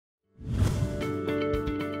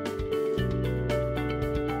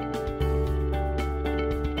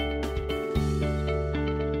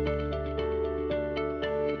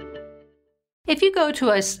If you go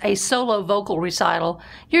to a solo vocal recital,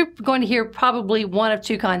 you're going to hear probably one of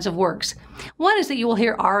two kinds of works. One is that you will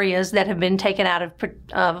hear arias that have been taken out of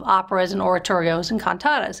operas and oratorios and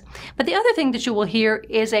cantatas. But the other thing that you will hear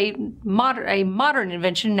is a modern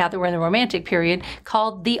invention, now that we're in the Romantic period,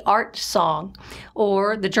 called the art song,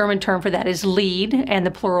 or the German term for that is Lied, and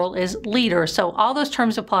the plural is Lieder. So all those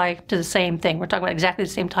terms apply to the same thing. We're talking about exactly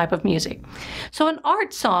the same type of music. So an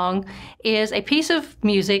art song is a piece of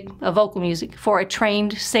music, a vocal music, for a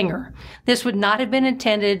trained singer. This would not have been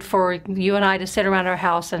intended for you and I to sit around our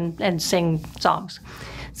house and sing songs.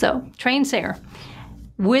 So, trained singer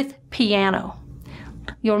with piano.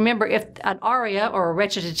 You'll remember if an aria or a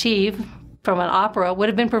recitative from an opera would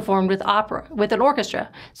have been performed with an orchestra.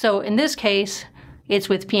 So in this case, it's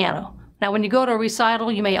with piano. Now, when you go to a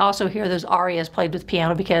recital, you may also hear those arias played with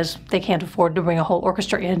piano because they can't afford to bring a whole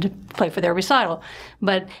orchestra in to play for their recital.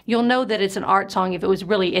 But you'll know that it's an art song if it was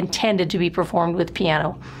really intended to be performed with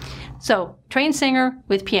piano. So, trained singer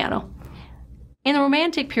with piano. In the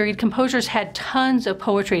Romantic period, composers had tons of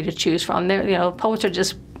poetry to choose from. Poets are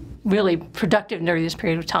just really productive during this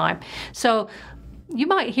period of time. So you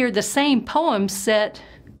might hear the same poem set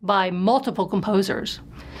by multiple composers.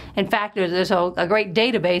 In fact, there's a great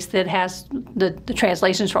database that has the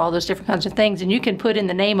translations for all those different kinds of things, and you can put in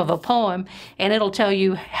the name of a poem, and it'll tell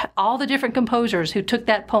you all the different composers who took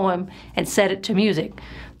that poem and set it to music.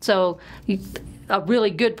 So a really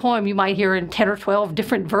good poem you might hear in 10 or 12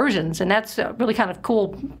 different versions, and that's a really kind of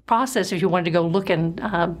cool process if you wanted to go look and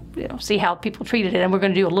see how people treated it, and we're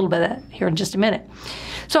going to do a little bit of that here in just a minute.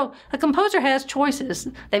 So a composer has choices.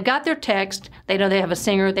 They've got their text, they know they have a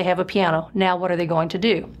singer, they have a piano. Now what are they going to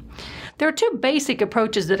do? There are two basic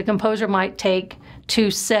approaches that a composer might take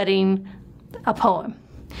to setting a poem.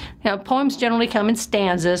 Now, poems generally come in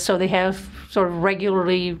stanzas, so they have sort of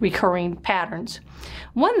regularly recurring patterns.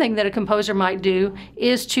 One thing that a composer might do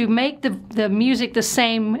is to make the music the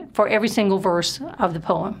same for every single verse of the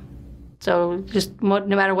poem. So just no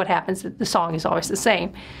matter what happens, the song is always the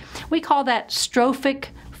same. We call that strophic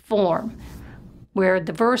form, where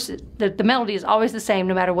the melody is always the same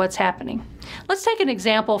no matter what's happening. Let's take an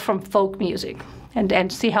example from folk music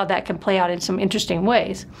and see how that can play out in some interesting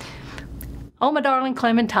ways. Oh, my darling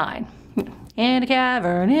Clementine. In a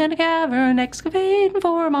cavern, excavating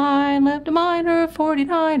for a mine, lived a miner,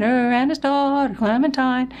 49er, and his daughter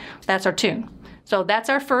Clementine. That's our tune. So that's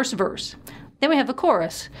our first verse. Then we have the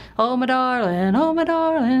chorus. Oh, my darling, oh, my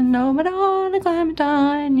darling, oh, my darling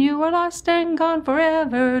Clementine, you are lost and gone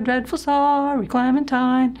forever, dreadful sorry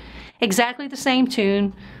Clementine. Exactly the same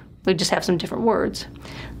tune, we just have some different words.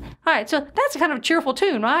 All right, so that's a kind of a cheerful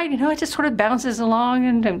tune, right? It just sort of bounces along,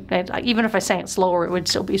 and even if I sang it slower, it would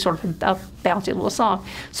still be sort of a bouncy little song.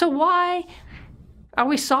 So why are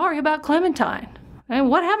we sorry about Clementine? And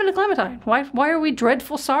what happened to Clementine? Why are we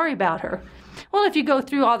dreadful sorry about her? Well, if you go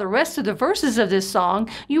through all the rest of the verses of this song,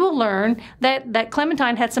 you will learn that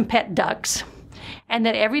Clementine had some pet ducks, and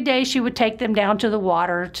that every day she would take them down to the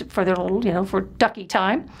water for their little, for ducky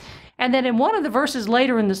time. And then in one of the verses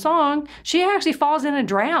later in the song, she actually falls in and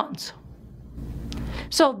drowns.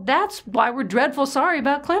 So that's why we're dreadful sorry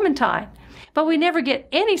about Clementine. But we never get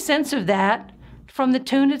any sense of that from the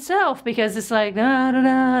tune itself, because it's like, da da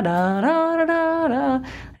da da da da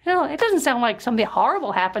da. It doesn't sound like something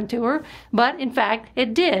horrible happened to her, but in fact,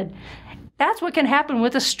 it did. That's what can happen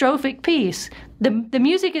with a strophic piece. The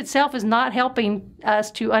music itself is not helping us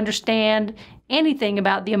to understand anything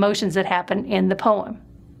about the emotions that happen in the poem.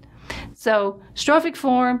 So strophic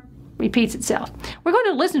form repeats itself. We're going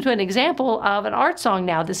to listen to an example of an art song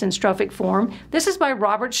now that's in strophic form. This is by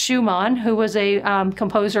Robert Schumann, who was a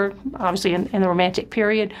composer, obviously in the Romantic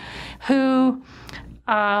period, who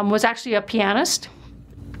was actually a pianist.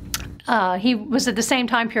 He was at the same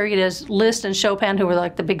time period as Liszt and Chopin, who were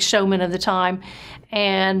like the big showmen of the time.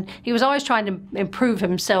 And he was always trying to improve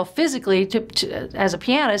himself physically as a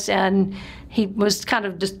pianist, and he was kind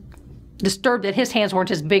of just disturbed that his hands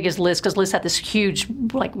weren't as big as Liszt, because Liszt had this huge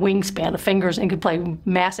wingspan of fingers and could play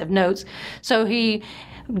massive notes. So he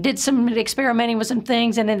did some experimenting with some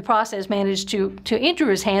things, and in the process managed to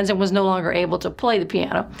injure his hands and was no longer able to play the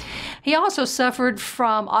piano. He also suffered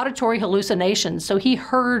from auditory hallucinations, so he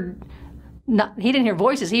didn't hear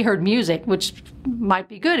voices, he heard music, which might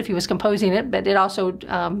be good if he was composing it, but it also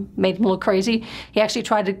made him a little crazy. He actually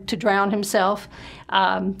tried to drown himself,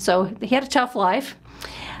 so he had a tough life.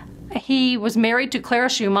 He was married to Clara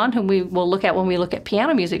Schumann, whom we will look at when we look at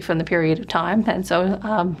piano music from the period of time. And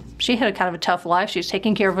so she had a kind of a tough life. She was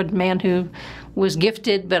taking care of a man who was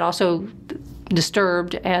gifted, but also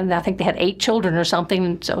disturbed, and I think they had 8 children or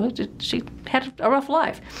something, so she had a rough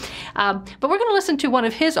life. But we're going to listen to one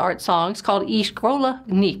of his art songs called Ich Grolle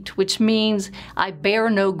Nicht, which means I bear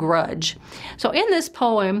no grudge. So in this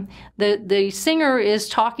poem, the singer is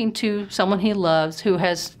talking to someone he loves who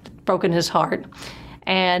has broken his heart.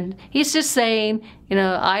 And he's just saying,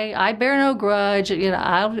 I bear no grudge.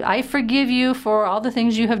 I forgive you for all the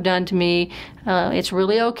things you have done to me. It's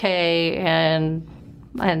really okay, and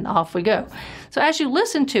off we go. So as you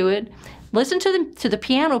listen to it, listen to the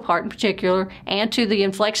piano part in particular, and to the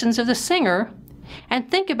inflections of the singer, and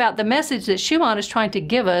think about the message that Schumann is trying to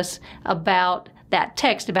give us about that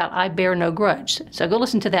text about I bear no grudge. So go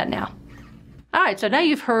listen to that now. All right, so now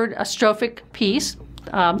you've heard a strophic piece,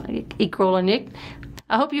 Ich Grolle Nicht.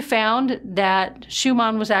 I hope you found that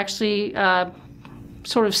Schumann was actually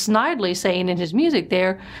sort of snidely saying in his music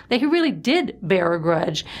there that he really did bear a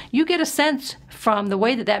grudge. You get a sense from the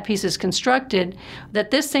way that piece is constructed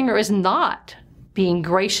that this singer is not being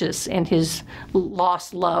gracious in his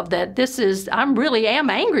lost love, that this is, I really am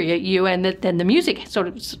angry at you, and that then the music sort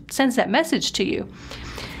of sends that message to you.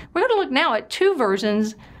 We're going to look now at 2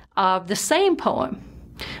 versions of the same poem.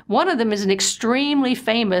 One of them is an extremely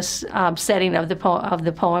famous setting of the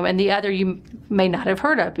poem, and the other you may not have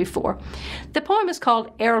heard of before. The poem is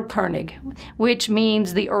called Erlkönig, which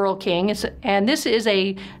means the Earl King, and this is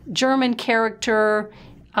a German character,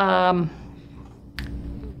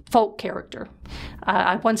 folk character.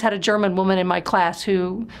 I once had a German woman in my class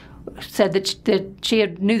who said that she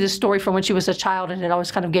knew this story from when she was a child, and it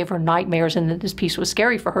always kind of gave her nightmares, and that this piece was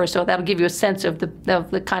scary for her. So that'll give you a sense of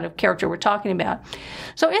the kind of character we're talking about.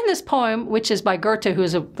 So in this poem, which is by Goethe, who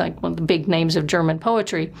is like one of the big names of German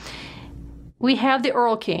poetry, we have the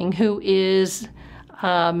Earl King, who is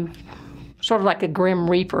sort of like a grim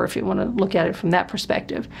reaper, if you want to look at it from that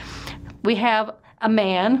perspective. We have a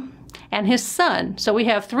man and his son. So we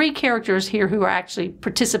have 3 characters here who are actually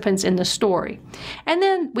participants in the story. And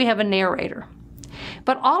then we have a narrator.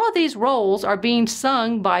 But all of these roles are being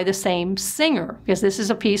sung by the same singer, because this is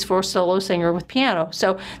a piece for a solo singer with piano.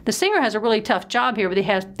 So the singer has a really tough job here, but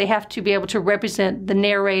they have to be able to represent the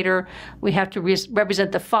narrator. We have to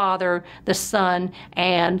represent the father, the son,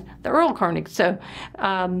 and the Erlkönig. So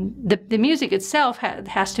the music itself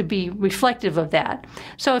has to be reflective of that.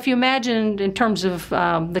 So if you imagine in terms of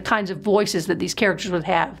the kinds of voices that these characters would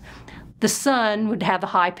have, the son would have a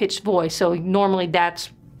high-pitched voice. So normally that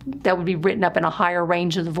would be written up in a higher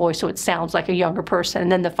range of the voice, so it sounds like a younger person,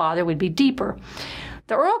 and then the father would be deeper.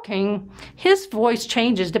 The Earl King, his voice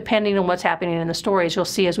changes depending on what's happening in the story, as you'll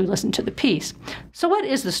see as we listen to the piece. So what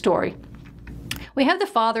is the story? We have the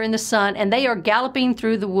father and the son, and they are galloping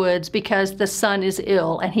through the woods because the son is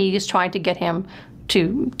ill, and he is trying to get him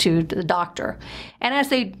to the doctor. And as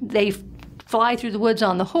they fly through the woods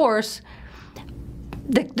on the horse,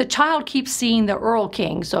 the child keeps seeing the Earl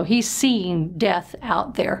King, so he's seeing death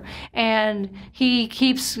out there, and he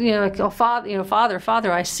keeps, like, oh,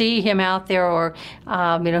 father, I see him out there, or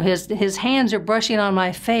his hands are brushing on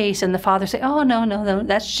my face, and the father say, oh, no,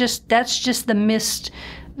 that's just the mist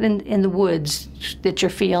in the woods that you're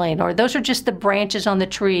feeling, or those are just the branches on the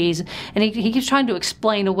trees, and he keeps trying to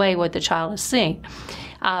explain away what the child is seeing.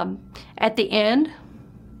 At the end,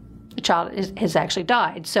 the child has actually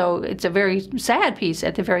died. So it's a very sad piece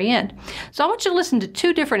at the very end. So I want you to listen to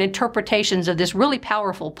 2 different interpretations of this really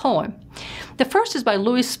powerful poem. The first is by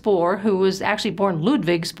Louis Spohr, who was actually born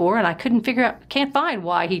Ludwig Spohr, and I can't find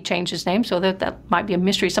why he changed his name, so that might be a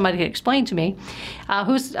mystery somebody could explain to me,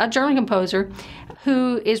 who's a German composer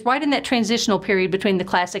who is right in that transitional period between the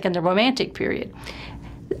classic and the romantic period.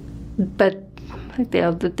 But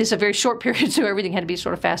this is a very short period, so everything had to be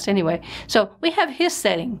sort of fast anyway. So we have his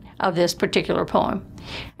setting of this particular poem.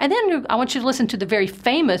 And then I want you to listen to the very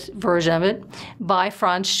famous version of it by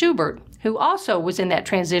Franz Schubert, who also was in that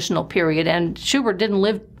transitional period. And Schubert didn't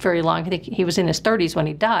live very long. I think he was in his 30s when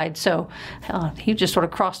he died. So he just sort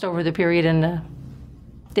of crossed over the period and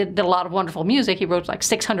did a lot of wonderful music. He wrote like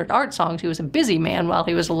 600 art songs. He was a busy man while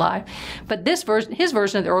he was alive. But his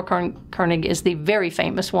version of the Erlkönig is the very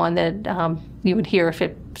famous one that you would hear if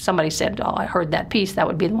somebody said, oh, I heard that piece. That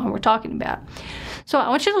would be the one we're talking about. So I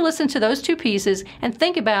want you to listen to those 2 pieces and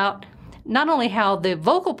think about not only how the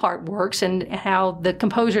vocal part works and how the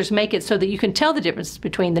composers make it so that you can tell the difference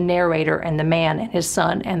between the narrator and the man and his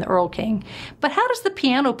son and the Earl King, but how does the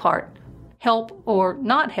piano part help or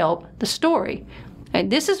not help the story? And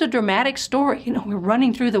this is a dramatic story. You know, we're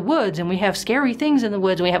running through the woods and we have scary things in the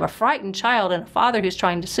woods. We have a frightened child and a father who's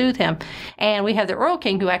trying to soothe him. And we have the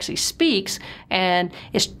Erlkönig who actually speaks, and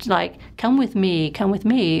it's like, come with me,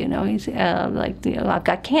 you know, he's like, you know, I've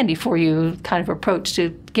got candy for you kind of approach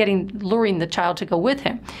to luring the child to go with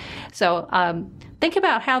him. So think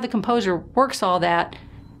about how the composer works all that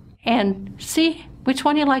and see which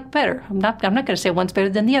one you like better. I'm not going to say one's better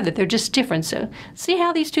than the other. They're just different. So see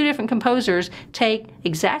how these two different composers take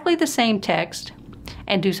exactly the same text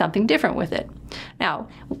and do something different with it. Now,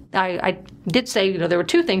 I did say, you know, there were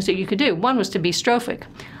two things that you could do. One was to be strophic.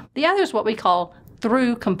 The other is what we call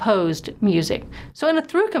through composed music. So in a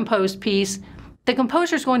through composed piece, the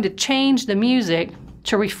composer is going to change the music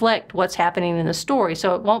to reflect what's happening in the story.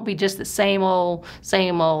 So it won't be just the same old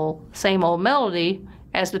melody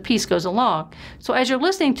as the piece goes along. So as you're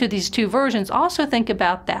listening to these two versions, also think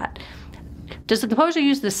about that. Does the composer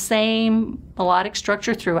use the same melodic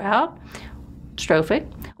structure throughout,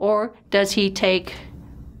 strophic, or does he take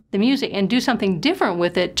the music and do something different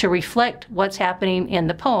with it to reflect what's happening in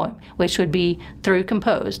the poem, which would be through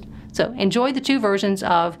composed? So enjoy the two versions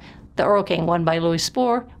of the Erlkönig, one by Louis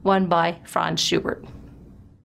Spohr, one by Franz Schubert.